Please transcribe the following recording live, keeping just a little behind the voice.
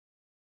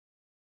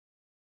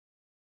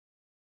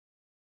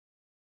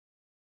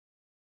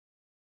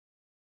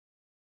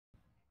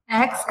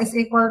x is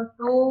equal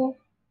to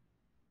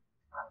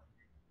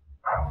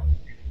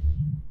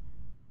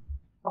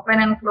open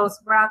and close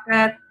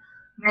bracket,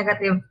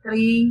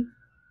 -3,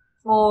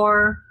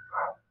 4,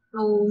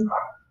 2,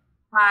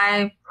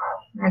 5,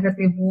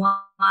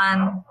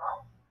 -1,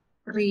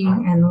 3,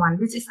 and 1.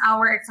 This is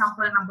our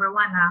example number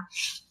 1.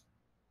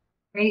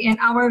 Okay, and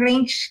our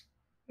range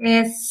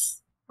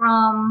is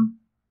from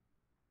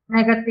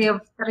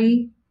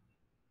 -3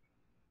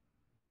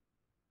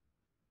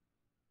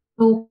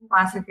 to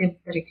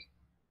 +3.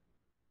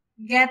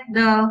 Get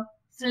the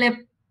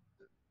flip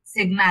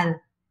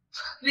signal.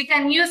 We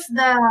can use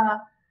the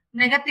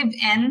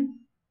 -n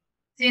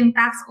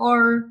syntax,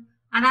 or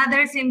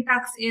another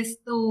syntax is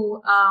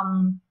to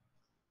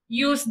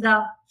use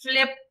the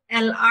flip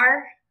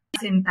LR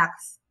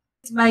syntax.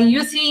 By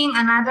using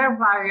another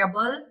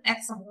variable,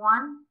 x of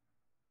 1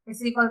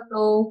 is equal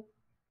to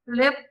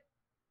flip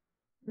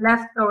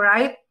left to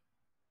right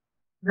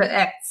the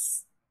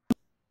x.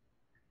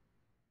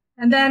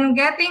 And then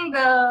getting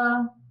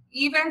the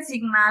even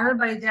signal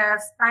by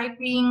just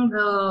typing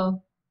the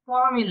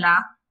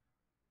formula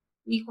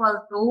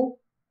equal to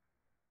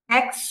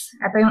x,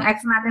 ito yung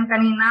x natin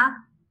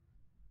kanina,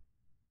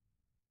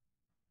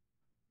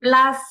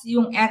 plus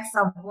yung x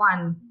of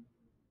 1.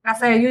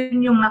 Kasi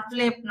yun yung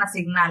na-flip na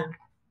signal.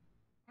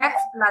 X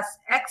plus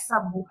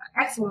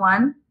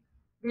x1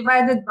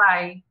 divided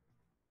by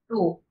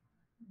 2.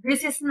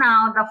 This is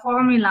now the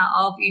formula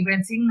of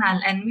even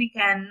signal, and we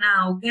can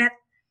now get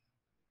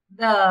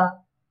the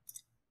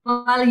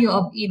value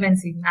of even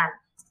signal.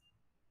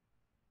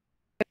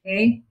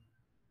 Okay.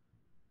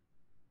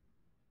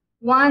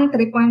 1,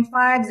 3.5,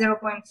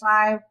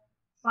 0.5,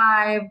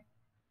 5,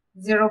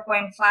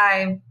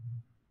 0.5,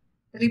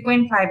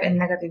 3.5, and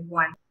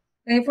 -1.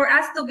 Okay, for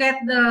us to get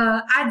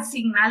the add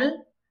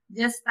signal,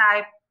 just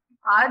type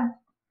add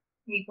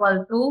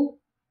equal to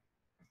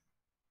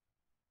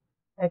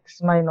x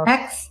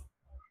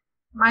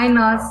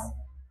minus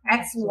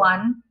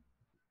x1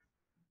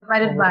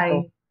 divided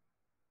by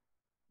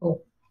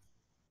 2.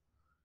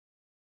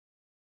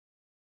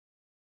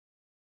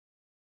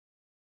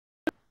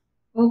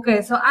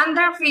 Okay, so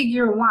under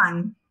figure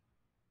 1,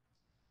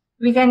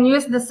 we can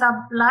use the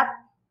subplot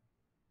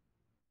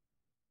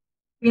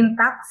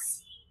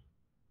syntax.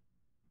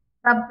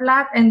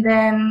 Subplot, and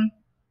then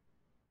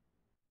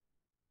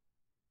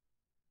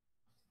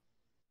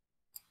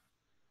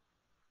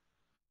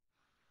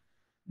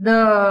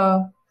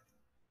the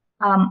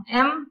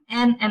M,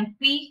 N, and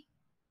P.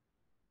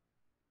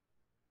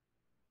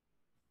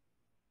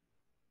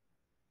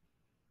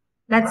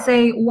 Let's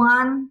say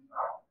 1,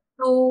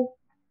 2,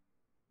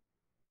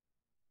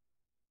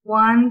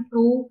 1,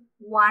 2,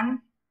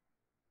 1.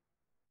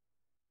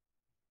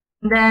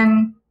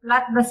 Then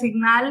plot the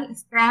signal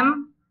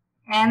stem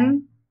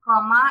N,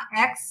 comma,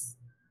 X,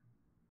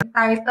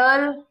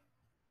 title,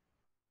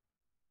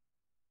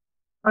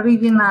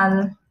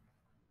 original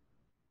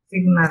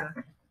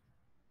signal.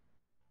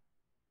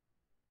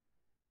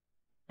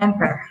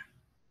 Enter.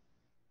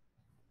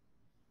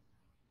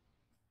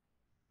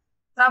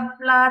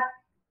 Subplot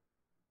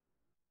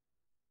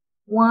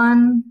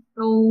 1,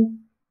 2,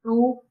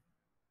 2,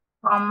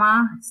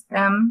 comma,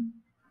 stem,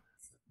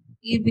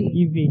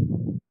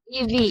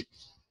 EV.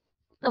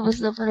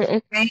 Tapos na pala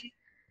X. Okay.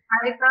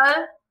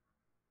 Title,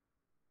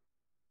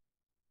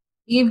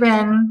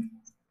 even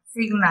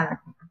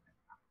signal.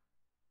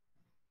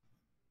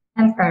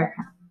 Enter.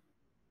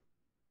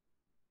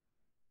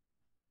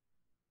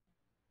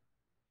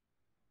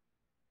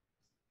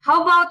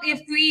 How about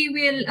if we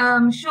will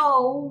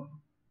show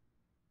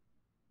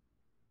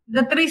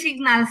the 3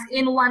 signals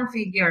in one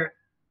figure?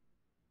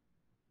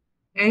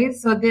 Okay,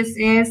 so this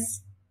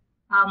is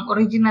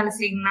original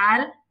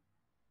signal.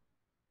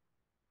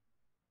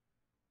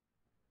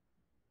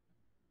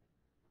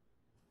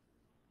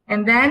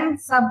 And then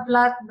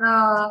subplot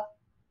the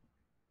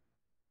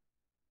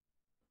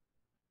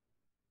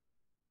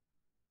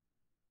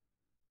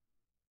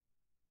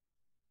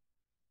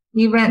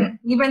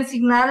even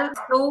signal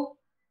to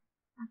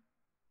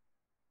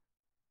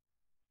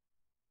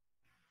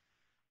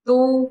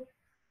 2,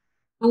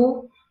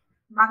 2.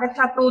 Bakit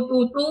siya 2,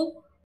 2,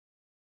 2?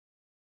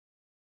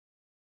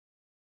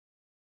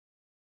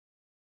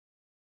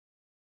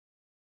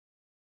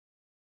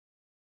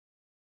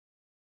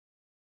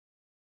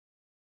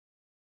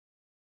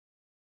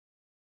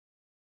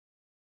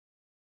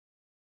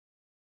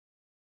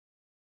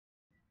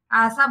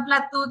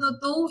 Subplot 2 to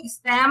 2,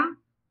 stem,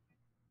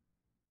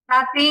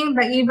 starting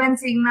the even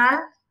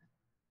signal,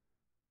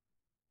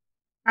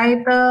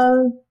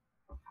 title,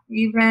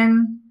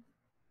 even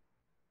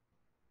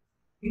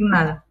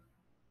signal.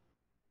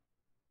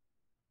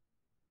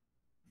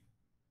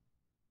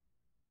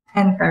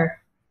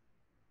 Enter.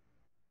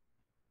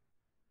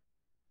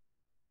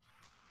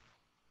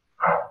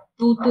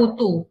 2, 2,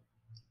 2.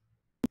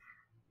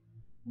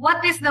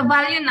 What is the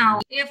value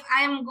now if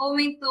I'm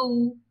going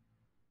to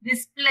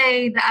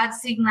display the add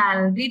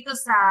signal dito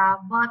sa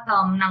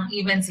bottom ng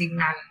even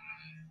signal?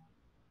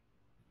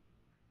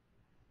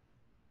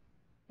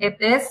 It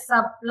is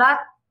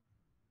subplot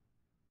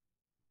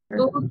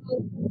 2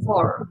 to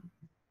 4.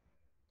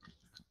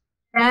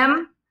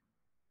 M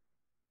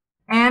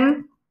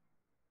and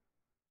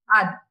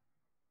add.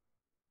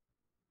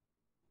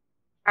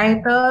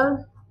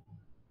 Title,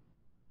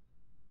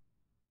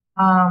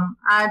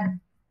 add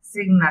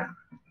signal.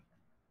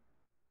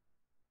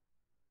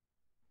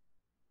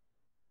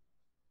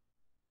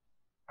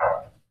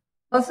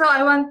 Also,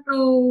 I want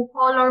to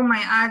color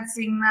my add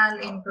signal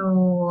into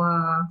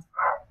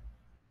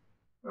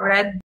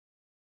red.